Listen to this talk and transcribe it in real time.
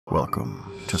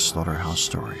Welcome to Slaughterhouse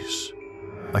Stories.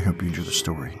 I hope you enjoy the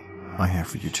story I have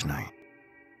for you tonight.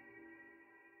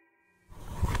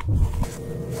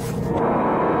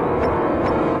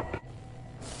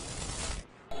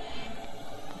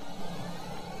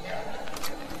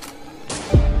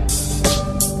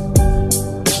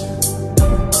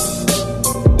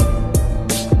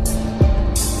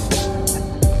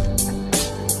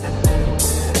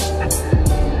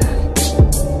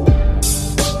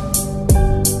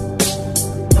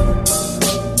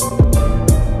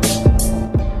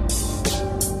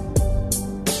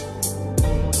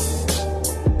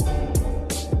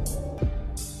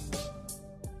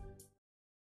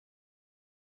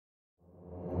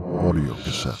 Audio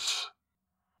cassettes.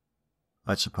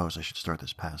 I suppose I should start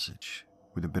this passage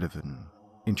with a bit of an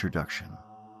introduction.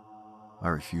 I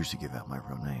refuse to give out my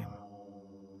real name,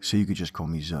 so you could just call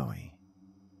me Zoe.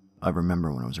 I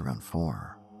remember when I was around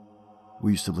 4.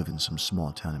 We used to live in some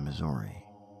small town in Missouri.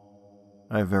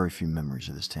 I have very few memories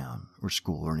of this town, or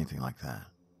school, or anything like that.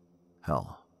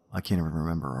 Hell, I can't even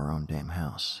remember our own damn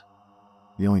house.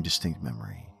 The only distinct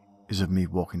memory is of me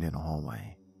walking down a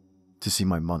hallway to see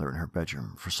my mother in her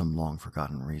bedroom for some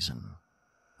long-forgotten reason.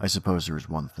 I suppose there is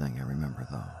one thing I remember,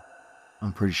 though.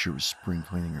 I'm pretty sure it was spring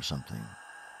cleaning or something,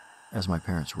 as my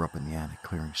parents were up in the attic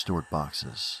clearing stored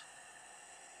boxes.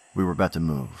 We were about to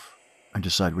move and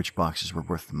decide which boxes were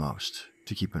worth the most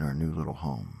to keep in our new little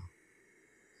home.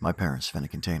 My parents found a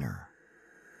container,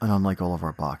 and unlike all of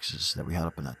our boxes that we had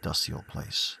up in that dusty old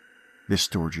place, this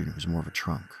storage unit was more of a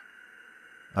trunk.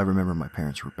 I remember my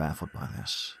parents were baffled by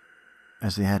this,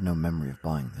 as they had no memory of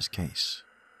buying this case.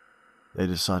 They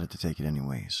decided to take it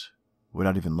anyways,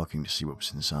 without even looking to see what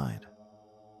was inside.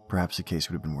 Perhaps the case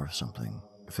would have been worth something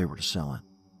if they were to sell it.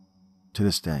 To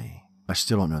this day, I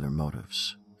still don't know their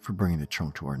motives for bringing the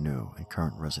trunk to our new and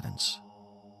current residence.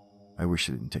 I wish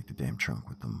they didn't take the damn trunk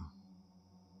with them.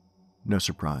 No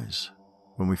surprise,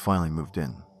 when we finally moved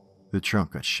in, the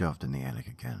trunk got shoved in the attic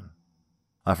again.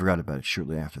 I forgot about it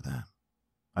shortly after that.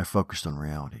 I focused on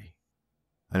reality.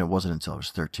 And it wasn't until I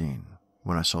was 13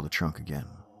 when I saw the trunk again.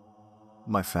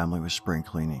 My family was spring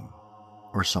cleaning,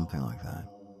 or something like that.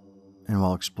 And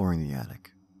while exploring the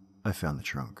attic, I found the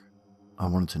trunk. I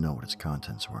wanted to know what its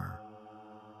contents were,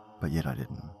 but yet I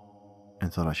didn't,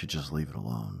 and thought I should just leave it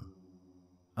alone.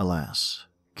 Alas,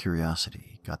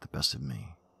 curiosity got the best of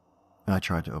me, and I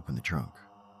tried to open the trunk.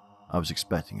 I was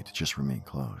expecting it to just remain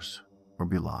closed, or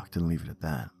be locked and leave it at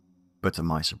that. But to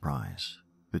my surprise,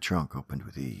 the trunk opened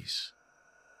with ease.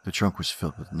 The trunk was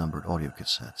filled with numbered audio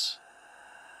cassettes.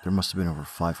 There must have been over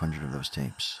 500 of those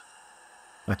tapes.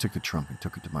 I took the trunk and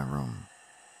took it to my room.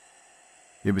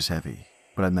 It was heavy,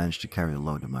 but I managed to carry the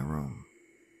load to my room.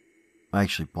 I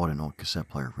actually bought an old cassette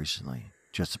player recently,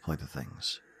 just to play the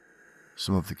things.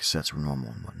 Some of the cassettes were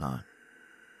normal and whatnot,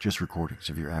 just recordings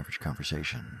of your average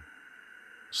conversation.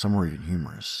 Some were even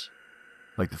humorous,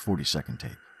 like the 40-second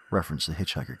tape referenced the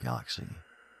Hitchhiker Galaxy.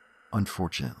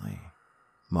 Unfortunately,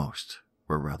 most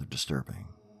were rather disturbing.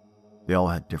 They all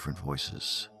had different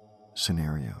voices,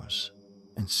 scenarios,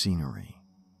 and scenery.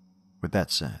 With that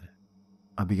said,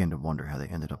 I began to wonder how they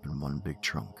ended up in one big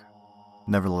trunk.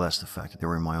 Nevertheless, the fact that they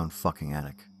were in my own fucking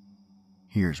attic.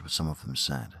 Here's what some of them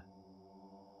said.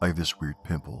 I have this weird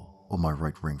pimple on my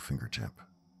right ring fingertip.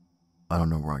 I don't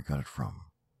know where I got it from.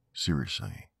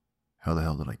 Seriously, how the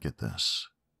hell did I get this?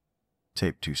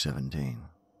 Tape 217.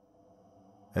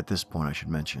 At this point, I should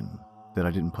mention that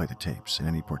I didn't play the tapes in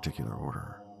any particular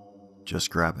order, just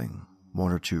grabbing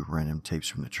 1 or 2 random tapes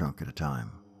from the trunk at a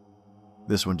time.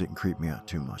 This one didn't creep me out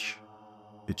too much.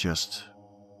 It just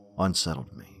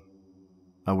unsettled me.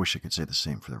 I wish I could say the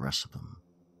same for the rest of them.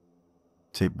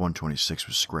 Tape 126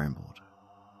 was scrambled.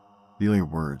 The only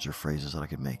words or phrases that I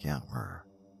could make out were,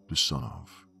 "The son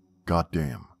of,"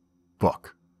 "goddamn,"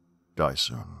 "fuck," "die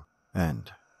soon,"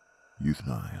 and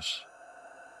 "euthanize."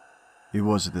 It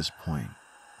was at this point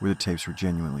where the tapes were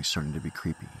genuinely starting to be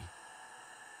creepy.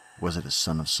 Was it a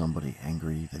son of somebody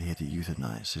angry that he had to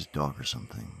euthanize his dog or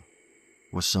something?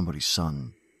 Was somebody's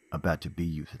son about to be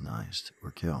euthanized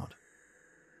or killed?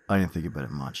 I didn't think about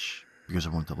it much, because I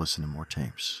wanted to listen to more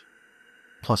tapes.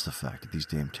 Plus the fact that these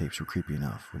damn tapes were creepy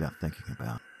enough without thinking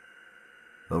about.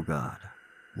 Oh God,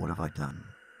 what have I done?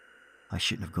 I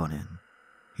shouldn't have gone in.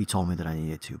 He told me that I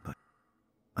needed to, but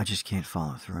I just can't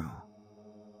follow through.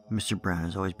 Mr. Brown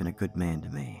has always been a good man to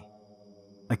me.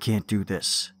 I can't do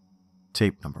this.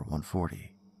 Tape number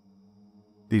 140.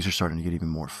 These are starting to get even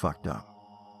more fucked up.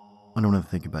 I don't want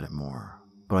to think about it more,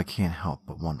 but I can't help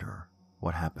but wonder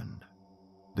what happened.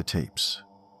 The tapes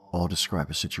all describe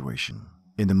a situation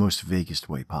in the most vaguest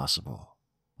way possible,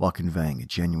 while conveying a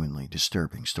genuinely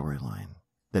disturbing storyline.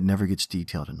 that never gets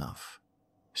detailed enough,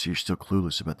 so you're still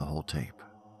clueless about the whole tape.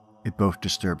 It both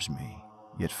disturbs me,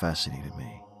 yet fascinated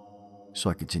me, so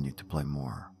I continued to play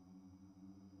more.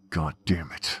 God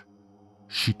damn it.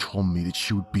 She told me that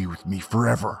she would be with me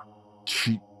forever.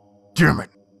 Damn it.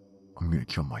 I'm gonna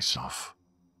kill myself.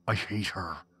 I hate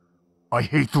her. I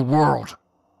hate the world.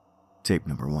 Tape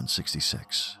number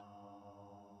 166.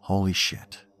 Holy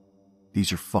shit.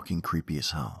 These are fucking creepy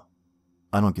as hell.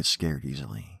 I don't get scared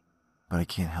easily, but I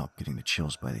can't help getting the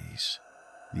chills by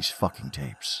these fucking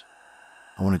tapes.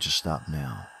 I want to just stop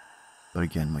now, but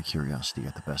again my curiosity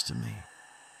got the best of me,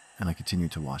 and I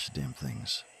continued to watch the damn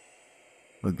things.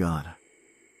 Oh God,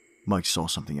 Mike saw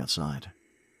something outside.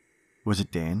 Was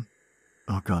it Dan?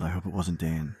 Oh God, I hope it wasn't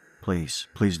Dan. Please,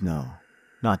 please no.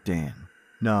 Not Dan.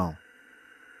 No.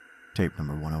 Tape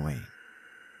number 108.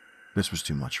 This was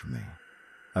too much for me.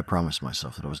 I promised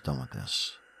myself that I was done with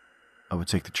this. I would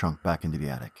take the trunk back into the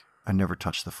attic. I never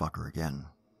touched the fucker again.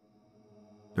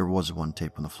 There was one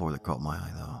tape on the floor that caught my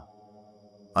eye, though.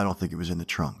 I don't think it was in the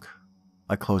trunk.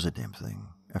 I closed the damn thing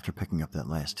after picking up that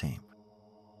last tape.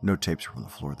 No tapes were on the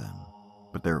floor then,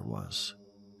 but there it was,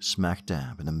 smack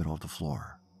dab in the middle of the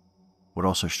floor. What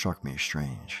also struck me as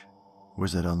strange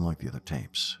was that unlike the other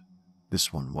tapes,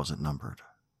 this one wasn't numbered.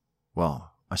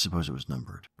 Well, I suppose it was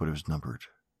numbered, but it was numbered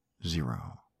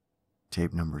 0.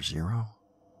 Tape number 0?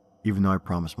 Even though I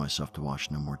promised myself to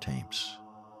watch no more tapes,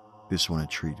 this one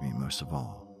intrigued me most of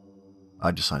all.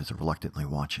 I decided to reluctantly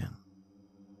watch it.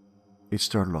 It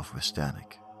started off with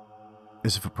static,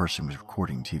 as if a person was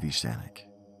recording TV static.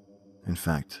 In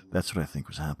fact, that's what I think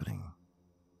was happening.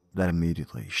 That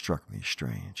immediately struck me as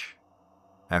strange.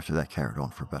 After that carried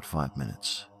on for about 5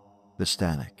 minutes, the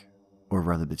static, or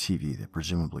rather the TV that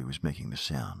presumably was making the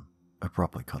sound,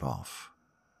 abruptly cut off.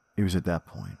 It was at that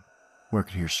point where I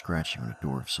could hear scratching on a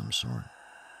door of some sort.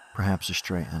 Perhaps a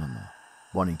stray animal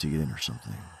wanting to get in or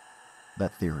something.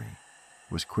 That theory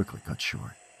was quickly cut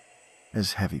short,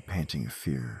 as heavy panting of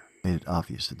fear made it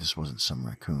obvious that this wasn't some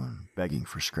raccoon begging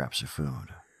for scraps of food.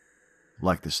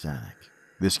 Like the static,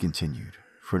 this continued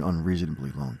for an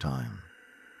unreasonably long time,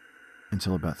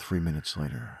 until about 3 minutes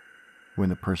later, when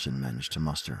the person managed to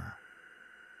muster,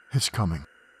 It's coming.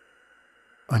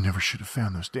 I never should have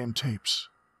found those damn tapes.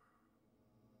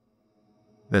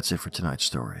 That's it for tonight's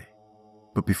story.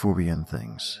 But before we end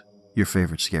things, your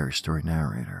favorite scary story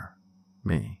narrator,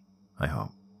 me, I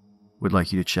hope, would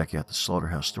like you to check out the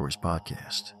Slaughterhouse Stories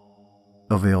podcast,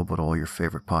 available at all your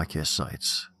favorite podcast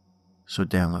sites, so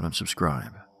download and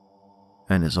subscribe.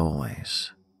 And as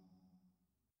always,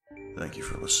 thank you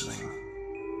for listening.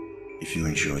 If you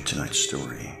enjoyed tonight's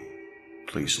story,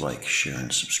 please like, share,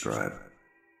 and subscribe.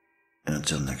 And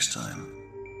until next time,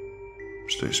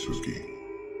 Stay spooky.